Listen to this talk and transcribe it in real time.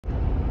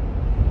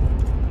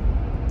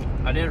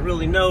I didn't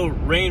really know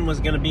rain was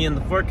going to be in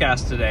the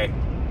forecast today.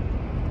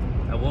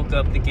 I woke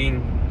up thinking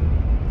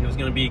it was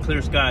going to be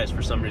clear skies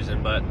for some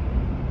reason, but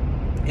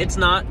it's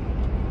not.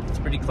 It's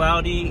pretty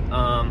cloudy.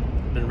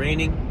 Been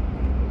raining,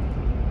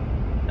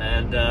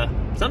 and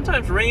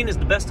sometimes rain is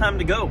the best time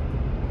to go.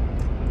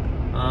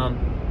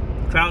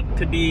 Crowd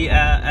could be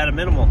at a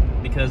minimal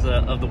because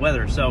of the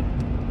weather. So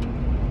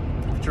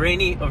if it's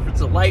rainy, or if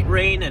it's a light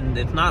rain and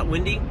it's not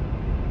windy,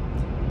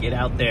 get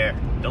out there.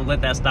 Don't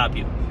let that stop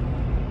you.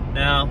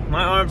 Now,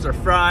 my arms are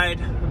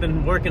fried. I've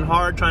been working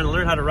hard trying to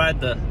learn how to ride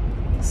the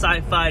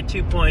Sci-Fi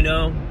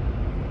 2.0,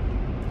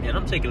 and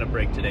I'm taking a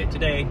break today.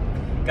 Today,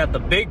 got the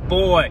big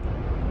boy,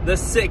 the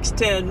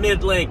 610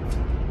 mid-length,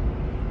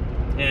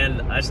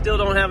 and I still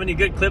don't have any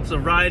good clips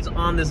of rides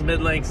on this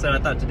mid-length, so I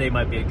thought today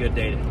might be a good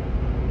day to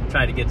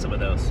try to get some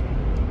of those.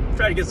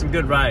 Try to get some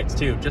good rides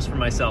too, just for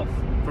myself,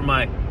 for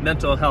my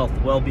mental health,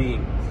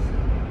 well-being.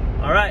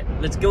 All right,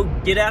 let's go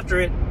get after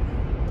it.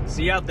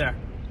 See you out there.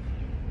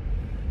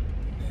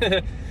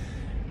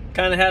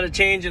 Kind of had a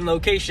change in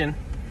location.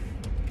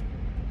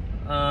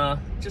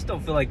 Just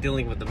don't feel like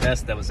dealing with the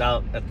mess that was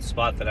out at the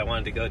spot that I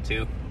wanted to go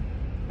to.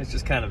 It's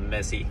just kind of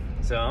messy.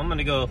 So I'm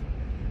gonna go.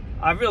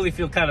 I really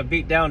feel kind of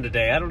beat down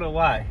today. I don't know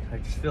why. I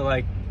just feel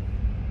like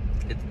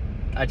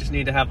I just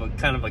need to have a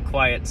kind of a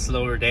quiet,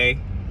 slower day.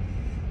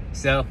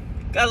 So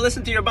gotta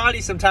listen to your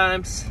body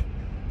sometimes.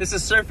 This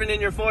is surfing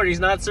in your 40s,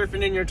 not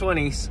surfing in your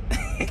 20s.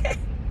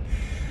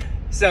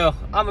 So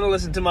I'm gonna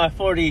listen to my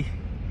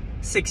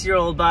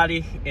 46-year-old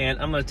body, and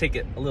I'm gonna take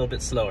it a little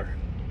bit slower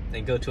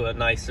and go to a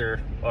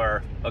nicer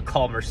or a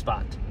calmer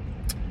spot.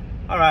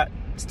 All right,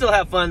 still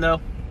have fun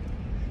though.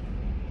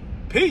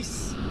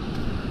 Peace.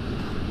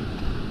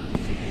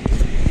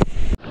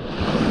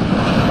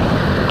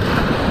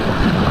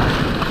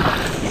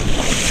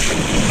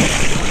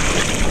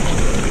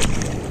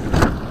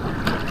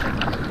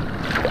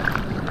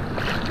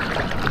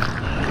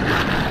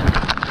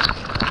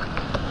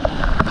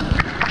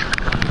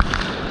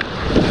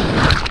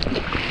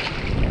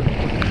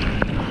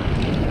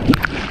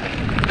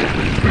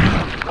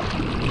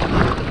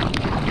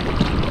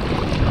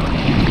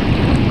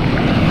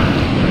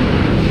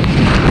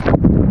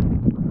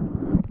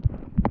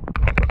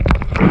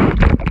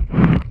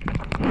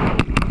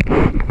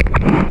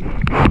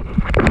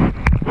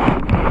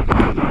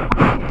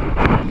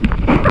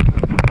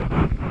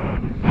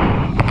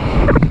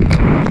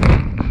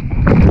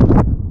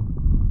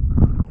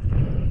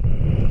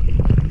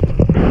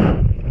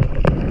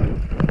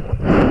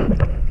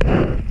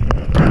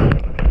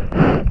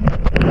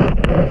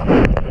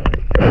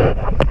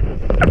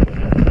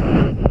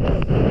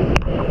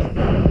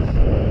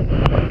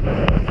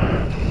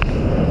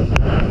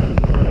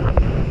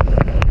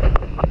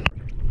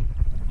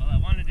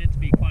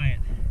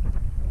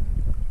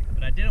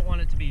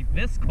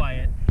 This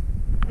quiet.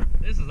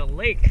 This is a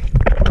lake.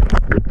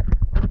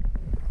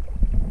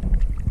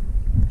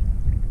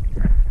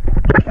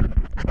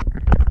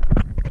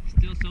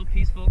 Still so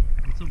peaceful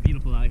and so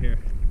beautiful out here.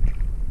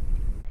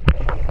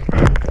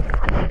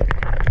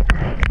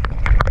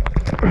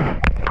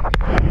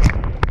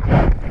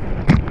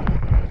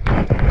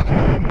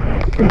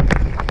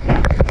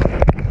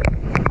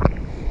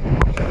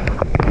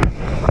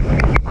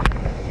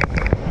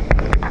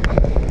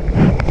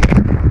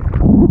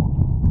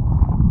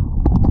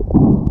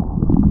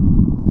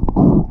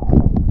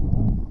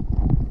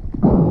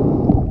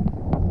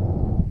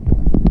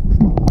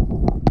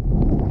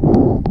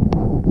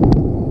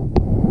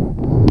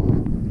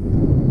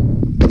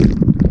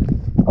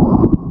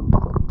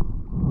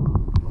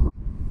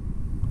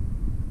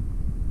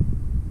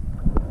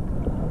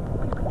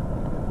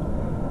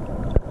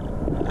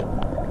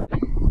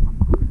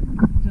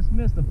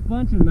 Missed a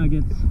bunch of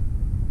nuggets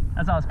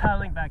as I was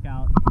paddling back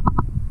out.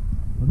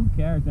 But who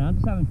cares, man? I'm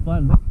just having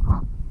fun. Look,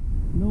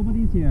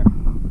 nobody's here.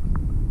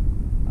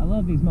 I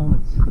love these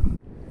moments.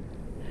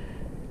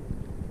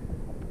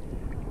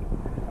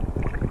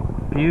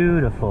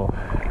 Beautiful.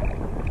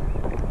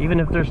 Even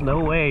if there's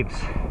no waves.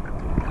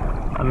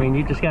 I mean,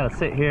 you just gotta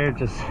sit here.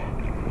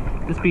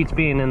 This beats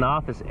being in the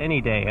office any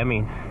day. I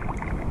mean,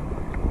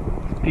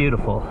 it's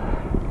beautiful.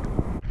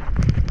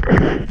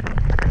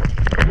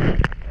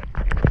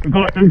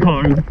 Got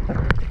corn.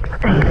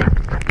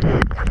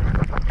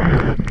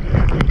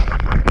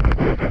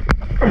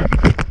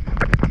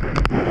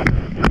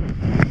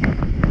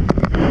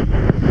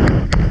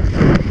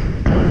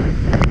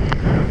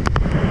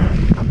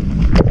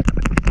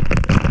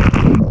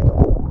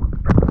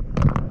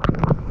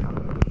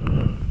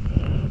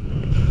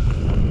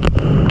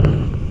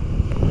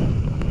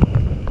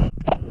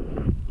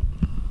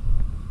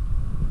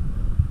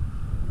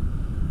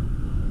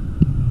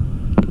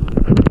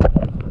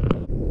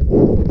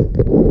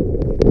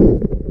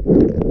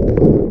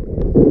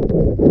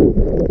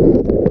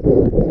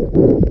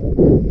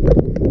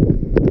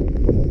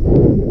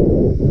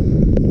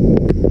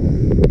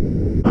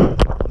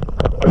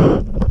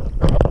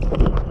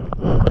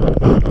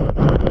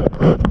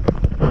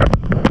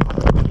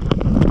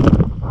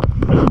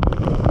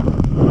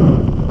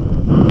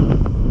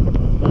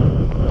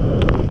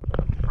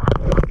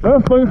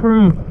 That's great for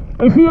you.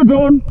 I see you,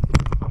 John.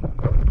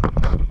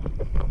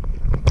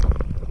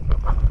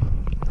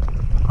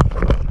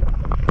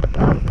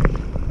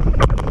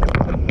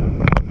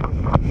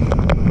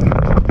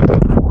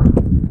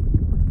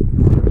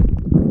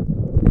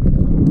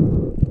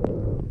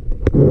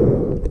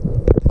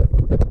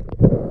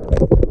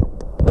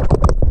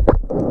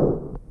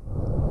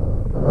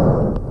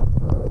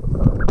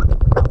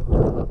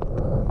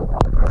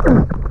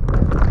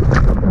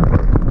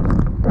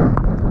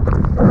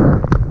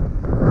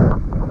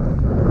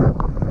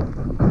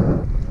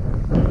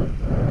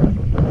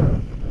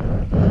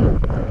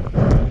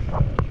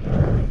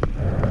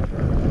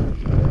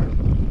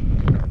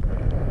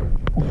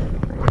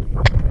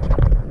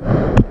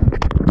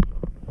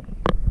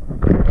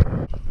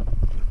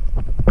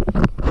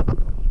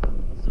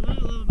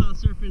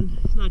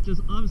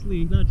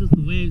 Obviously not just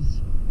the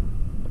waves,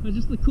 but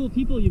just the cool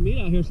people you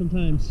meet out here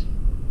sometimes.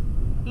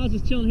 I was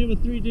just chilling here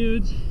with 3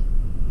 dudes.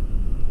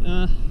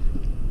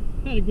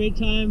 Had a great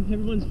time.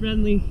 Everyone's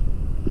friendly.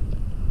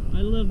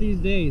 I love these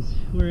days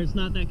where it's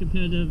not that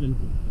competitive and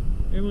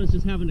everyone's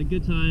just having a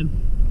good time,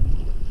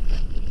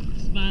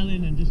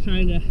 smiling and just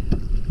trying to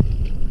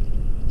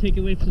take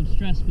away some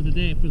stress for the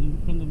day,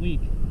 from the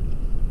week.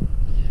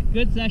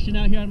 Good session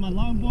out here on my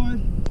longboard.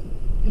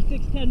 The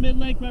 610 mid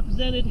length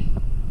represented.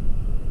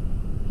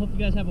 Hope you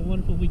guys have a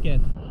wonderful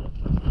weekend.